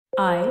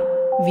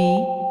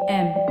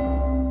IVM.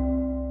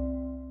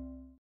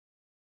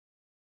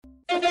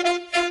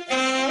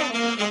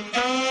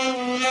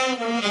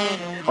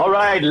 All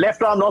right,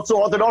 left arm not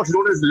so orthodox,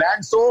 known as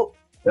Lanso.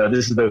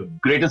 This is the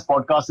greatest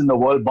podcast in the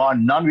world, bar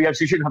none. We have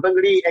Shishir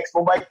Hatangadi,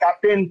 ex-Mumbai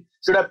captain.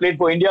 Should have played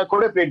for India,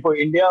 could have played for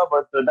India,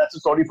 but that's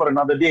a story for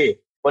another day.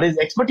 But his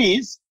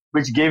expertise,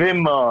 which gave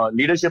him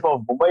leadership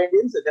of Mumbai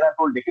Indians, and then I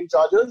told Deccan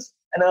Chargers,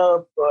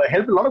 and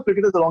helped a lot of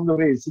cricketers along the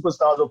way,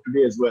 superstars of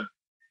today as well.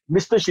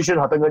 Mr. Shishir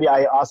Hatangadi,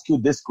 I ask you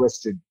this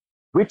question.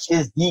 Which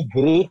is the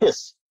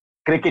greatest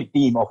cricket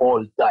team of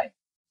all time?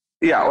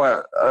 Yeah,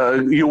 well,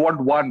 you want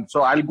one,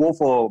 so I'll go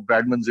for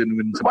Bradman's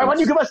Invincibles. Why don't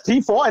you give us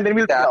 3, 4, and then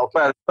we'll... Yeah,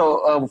 well,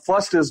 so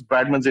first is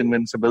Bradman's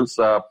Invincibles,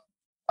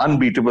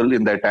 unbeatable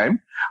in their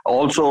time.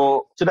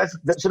 Also... So that's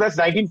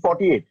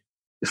 1948.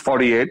 It's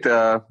 48.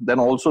 Then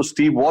also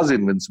Steve was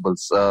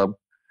Invincibles.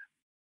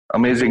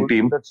 Amazing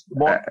team. That's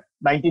more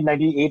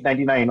 1998,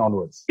 99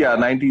 onwards. Yeah,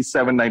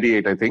 97,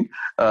 98, I think,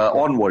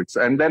 onwards.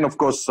 And then, of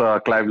course,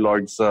 Clive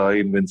Lloyd's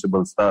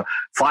Invincibles.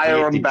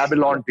 Fire on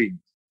Babylon team.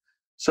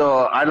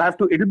 So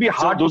it'll be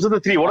hard. So those are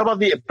the three. What about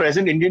the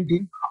present Indian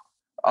team?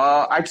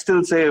 I'd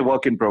still say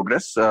work in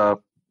progress.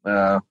 After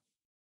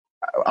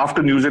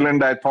New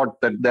Zealand, I thought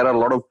that there are a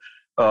lot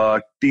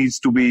of T's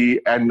to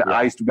be and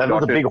I's to be. That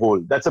was a big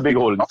hole. That's a big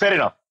hole. Fair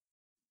enough.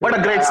 But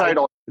a great side,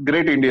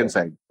 great Indian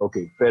side.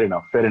 Okay, fair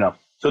enough.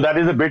 So that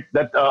is a bit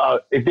that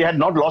if they had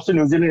not lost to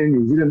New Zealand in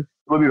New Zealand,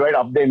 it would be right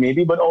up there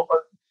maybe. But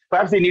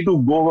perhaps they need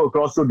to go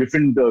across to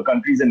different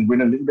countries and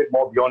win a little bit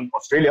more beyond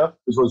Australia,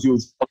 which was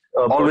huge.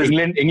 Always.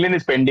 England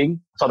is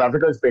pending. South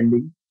Africa is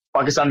pending.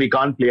 Pakistan we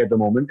can't play at the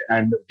moment.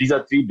 And these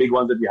are three big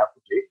ones that we have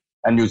to play.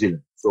 And New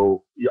Zealand.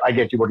 So I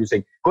get you what you're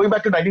saying. Going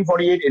back to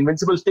 1948,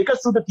 Invincibles, take us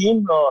through the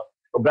team.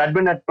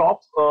 Bradman at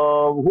top.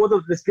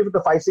 Let's give it the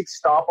 5-6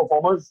 star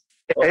performers.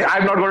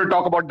 I'm not going to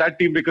talk about that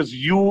team because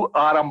you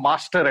are a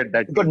master at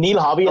that. You've got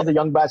Neil Harvey as a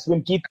young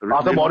batsman.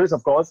 Arthur Morris,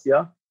 of course.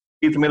 Yeah.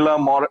 Keith Miller,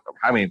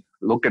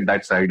 look at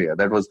that side here.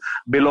 That was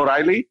Bill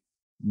O'Reilly.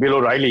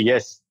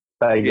 Yes.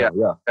 Yeah.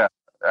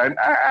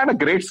 And a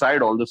great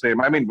side all the same.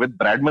 I mean, with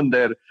Bradman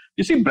there.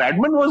 You see,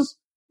 Bradman was,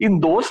 in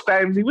those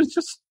times, he was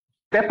just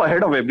step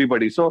ahead of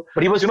everybody. So,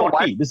 but he was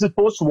 40. This is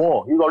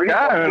post-war. He was already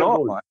 40 years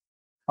old.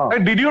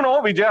 And did you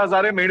know Vijay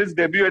Hazare made his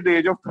debut at the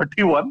age of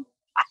 31?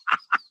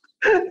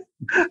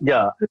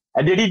 Yeah.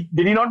 And did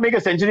he not make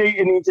a century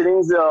in each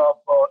innings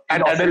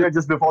in Australia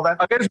just before that?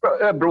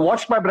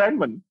 Watched by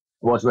Bradman.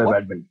 So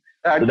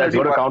that's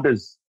what a count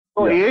is.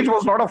 So age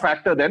was not a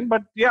factor then.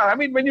 But yeah, I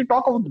mean, when you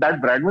talk about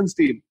that Bradman's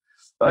team,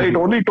 it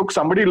only took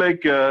somebody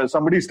like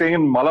somebody staying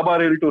in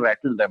Malabar Hill to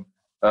rattle them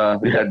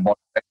with that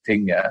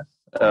thing. Yeah.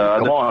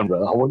 Come on,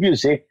 bro. What do you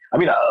say? I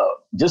mean,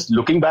 just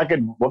looking back at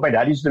what my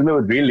dad used to tell me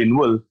about Ray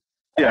Linwell,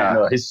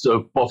 his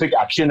perfect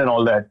action and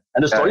all that.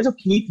 And the stories of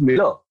Keith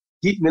Miller.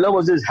 Keith Miller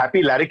was his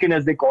happy larrikin,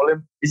 as they call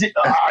him. Is it?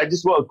 I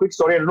just a quick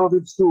story. I don't know if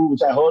it's true,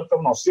 which I heard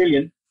from an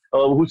Australian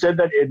who said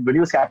that when he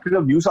was captain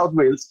of New South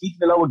Wales, Keith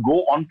Miller would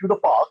go onto the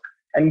park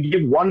and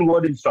give one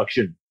word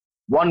instruction,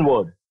 one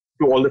word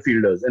to all the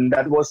fielders, and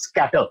that was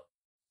scatter.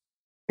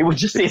 He would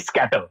just say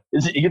scatter.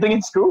 You think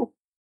it's true?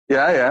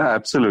 Yeah,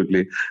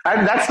 absolutely.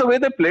 And that's the way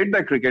they played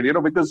their cricket,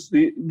 because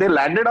they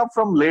landed up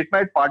from late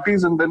night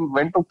parties and then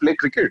went to play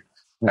cricket.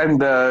 And,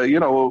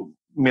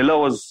 Miller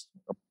was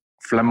a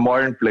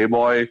flamboyant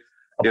playboy.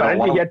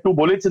 Apparently, he had 2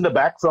 bullets in the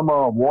back from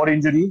a war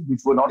injury,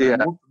 which were not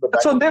removed.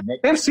 So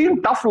they've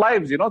seen tough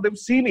lives, they've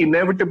seen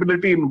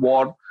inevitability in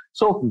war.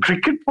 So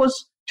cricket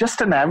was just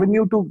an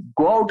avenue to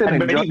go out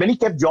and enjoy. When he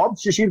kept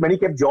jobs, Shishir,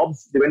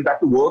 they went back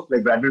to work,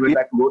 like Bradman went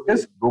back to work.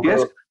 Yes.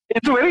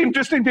 It's a very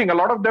interesting thing. A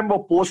lot of them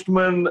were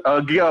postmen.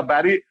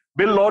 Bill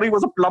Lawry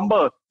was a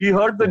plumber. He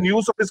heard the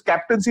news of his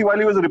captaincy while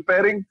he was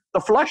repairing the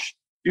flush.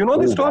 You know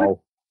the story?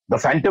 Wow. The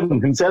Phantom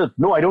himself.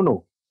 No, I don't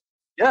know.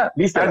 Yeah.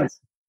 Please tell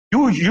us.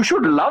 You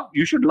should love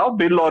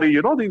Bill Lawry,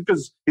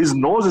 because his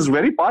nose is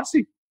very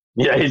Parsi.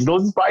 Yeah, his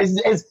nose is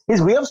Parsi.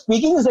 His way of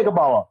speaking is like a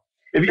power.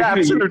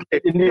 Absolutely.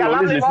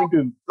 Lovely walk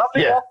from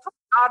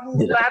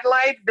garden, bad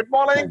light, good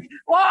morning.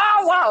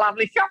 Wow,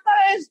 lovely shot.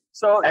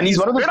 So, and he's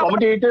one of those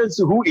commentators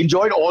who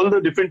enjoyed all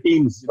the different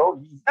teams. He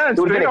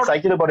would get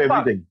excited about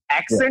everything.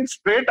 Accent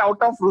straight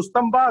out of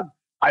Rustom Bagh.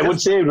 I would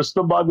say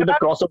Rustom Bagh with the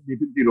cross of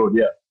DPP Road,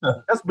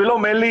 Just below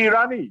Melli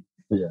Irani.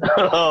 Yeah.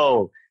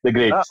 Oh, the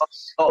great.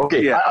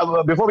 Okay. Yeah.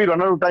 Before we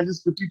run out of time,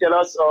 just quickly tell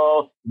us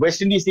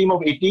West Indies team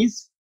of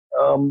 80s.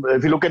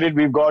 If you look at it,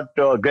 we've got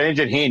Greenidge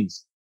and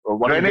Haynes.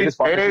 One of the biggest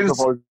partnerships of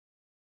all.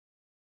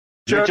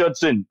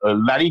 Richardson,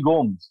 Larry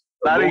Gomes,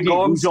 Clive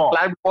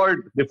Lloyd.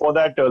 Before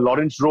that,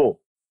 Lawrence Rowe,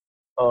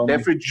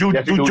 Jeffrey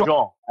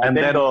Dujon, and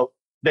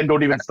then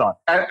don't even start.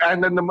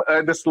 And then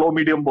the slow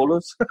medium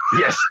bowlers.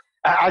 Yes,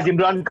 as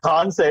Imran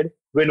Khan said,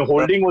 when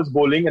Holding was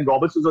bowling and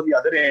Roberts was on the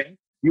other end,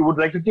 you would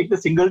like to take the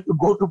single to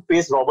go to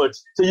pace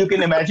Roberts. So you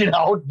can imagine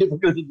how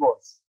difficult it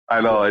was. I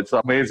know, it's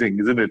amazing,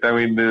 isn't it? I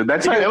mean,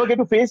 that's. Did you ever get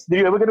to face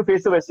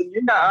the West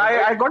Indians?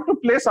 Yeah, I got to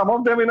play some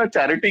of them in a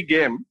charity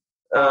game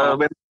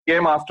when it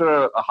came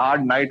after a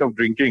hard night of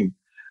drinking.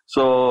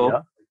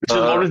 So Which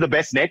is always the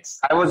best nets.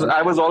 I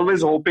was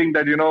always hoping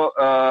that,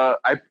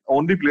 I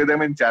only play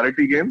them in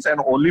charity games and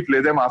only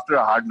play them after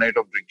a hard night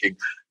of drinking,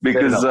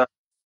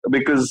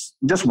 because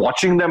just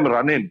watching them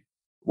run in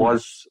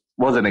was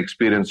an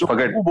experience. So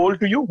who bowled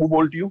to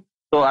you?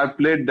 So I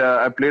played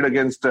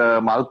against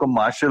Malcolm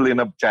Marshall in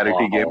a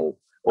charity game.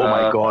 Oh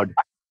my God.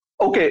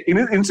 Okay.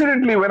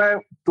 Incidentally, when I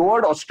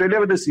toured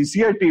Australia with the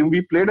CCI team,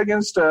 we played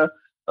against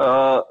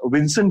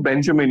Vincent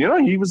Benjamin.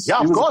 He was... Yeah,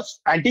 of course.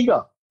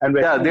 Antigua. And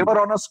they were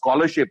on a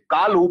scholarship.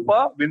 Carl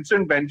Hooper,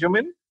 Vincent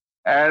Benjamin,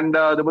 and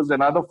there was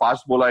another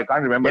fast bowler. I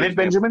can't remember. Kenneth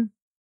Benjamin?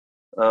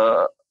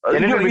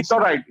 It's all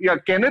right. Yeah,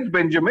 Kenneth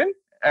Benjamin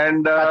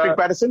and... Patrick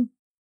Patterson?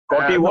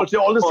 Scotty Walsh,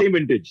 all the same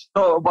vintage.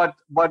 No, but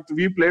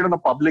we played on a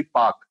public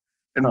park.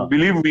 And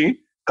believe me,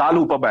 Carl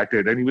Hooper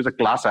batted and he was a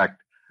class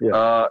act.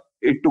 Yeah.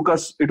 It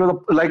was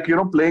like,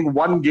 playing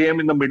one game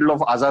in the middle of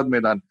Azad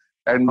Maidan.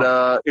 And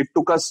it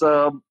took us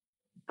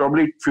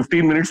probably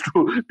 15 minutes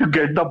to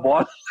get the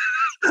ball.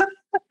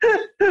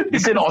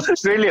 It's in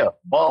Australia.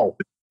 Wow.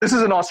 This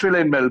is in Australia,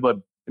 in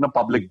Melbourne, in a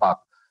public park.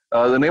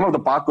 The name of the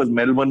park was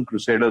Melbourne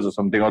Crusaders or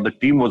something, or the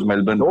team was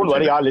Melbourne Don't Crusaders.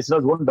 worry, our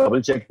listeners won't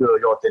double check your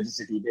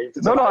authenticity.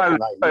 No, I'll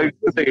the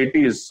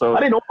 80s. So.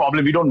 No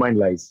problem. We don't mind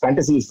lies.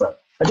 Fantasy is fun.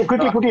 Okay,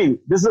 quickly.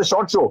 This is a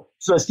short show.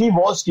 So Steve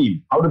Waugh's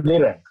team, how to play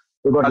rank?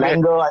 We've got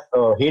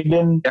Langer,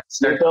 Hayden,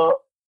 Slater.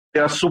 They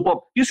are super.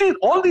 You see,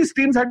 all these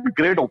teams had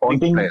great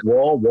opening players.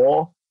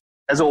 Waugh.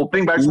 As an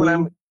opening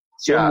batsman,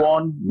 Shane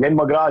Warne, Glenn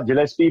McGrath,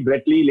 Gillespie,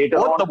 Bretley, later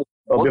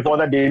before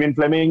that, Damien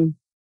Fleming.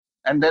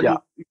 And then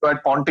you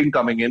had Ponting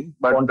coming in.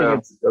 But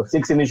Ponting,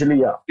 6 initially,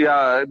 yeah.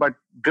 Yeah, but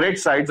great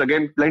sides.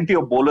 Again, plenty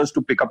of bowlers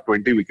to pick up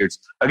 20 wickets.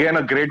 Again,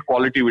 a great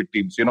quality with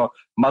teams.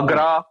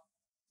 McGrath,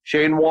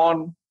 Shane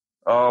Warne,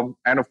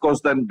 and of course,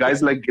 then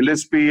guys like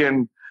Gillespie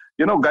and,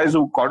 guys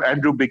who caught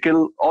Andrew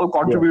Bickle, all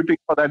contributing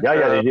for that.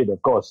 Yeah, they did,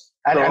 of course.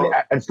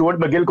 And Stuart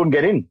McGill couldn't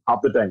get in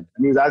half the time.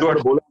 And he's as good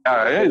a bowler.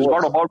 Yeah, he's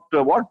got about,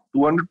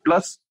 200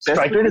 plus.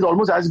 Strike rate is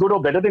almost as good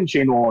or better than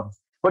Shane Warne.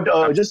 But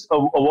just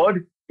a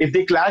word, if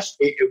they clash,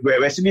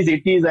 West Indies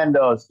 80s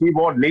and Steve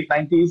Waugh late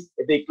 90s,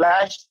 if they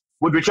clash,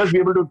 would Richards be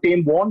able to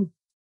tame Warne?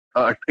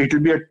 It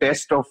will be a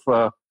test of,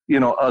 a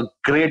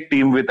great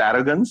team with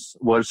arrogance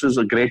versus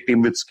a great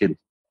team with skill.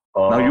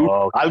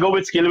 I'll go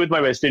with skill with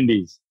my West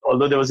Indies.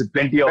 Although there was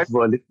plenty of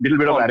little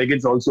bit of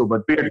arrogance also,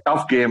 but a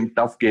tough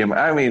game.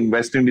 I mean,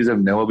 West Indies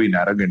have never been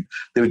arrogant.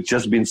 They've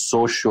just been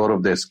so sure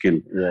of their skill.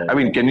 Yeah. I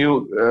mean, can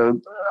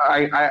you?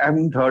 I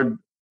haven't heard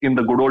in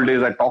the good old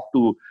days. I talked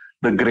to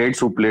the greats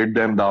who played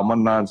them, the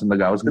Amarnaths and the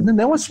Gavaskar. They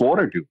never swore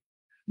at you.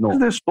 No,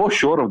 they're so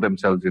sure of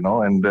themselves,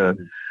 and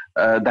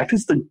that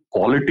is the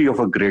quality of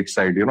a great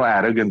side.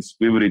 Arrogance.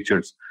 Viv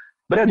Richards.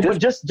 But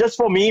just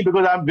for me,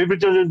 because Viv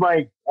Richards is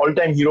my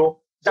all-time hero.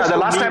 Yeah, the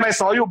last time I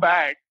saw you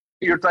bat,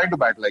 you're trying to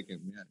bat like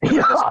him.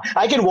 Yeah,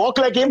 I can walk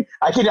like him.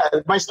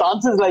 My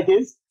stance is like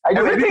his. I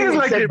do everything is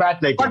like him.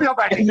 Bat like but him. You're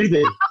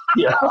batting.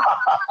 Yeah.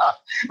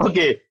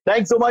 Okay.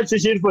 Thanks so much,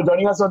 Shishir, for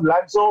joining us on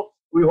Land Show.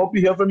 We hope to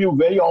hear from you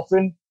very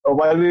often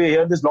while we are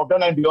here in this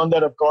lockdown and beyond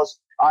that, of course.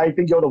 I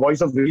think you're the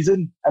voice of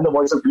reason and the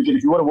voice of cricket.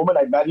 If you were a woman,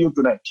 I'd marry you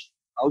tonight.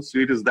 How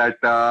sweet is that?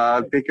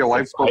 Take your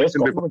wife's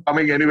permission before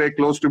coming anywhere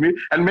close to me.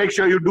 And make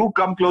sure you do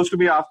come close to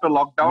me after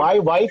lockdown. My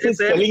wife is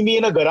telling me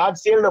in a garage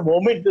sale the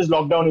moment this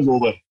lockdown is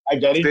over. I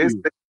guarantee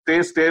you.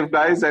 Stay safe,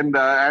 guys. And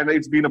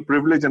it's been a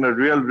privilege and a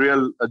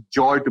real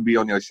joy to be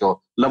on your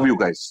show. Love you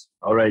guys.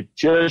 All right.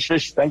 Cheers,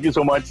 Shish. Thank you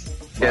so much.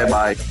 Yeah,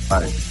 bye.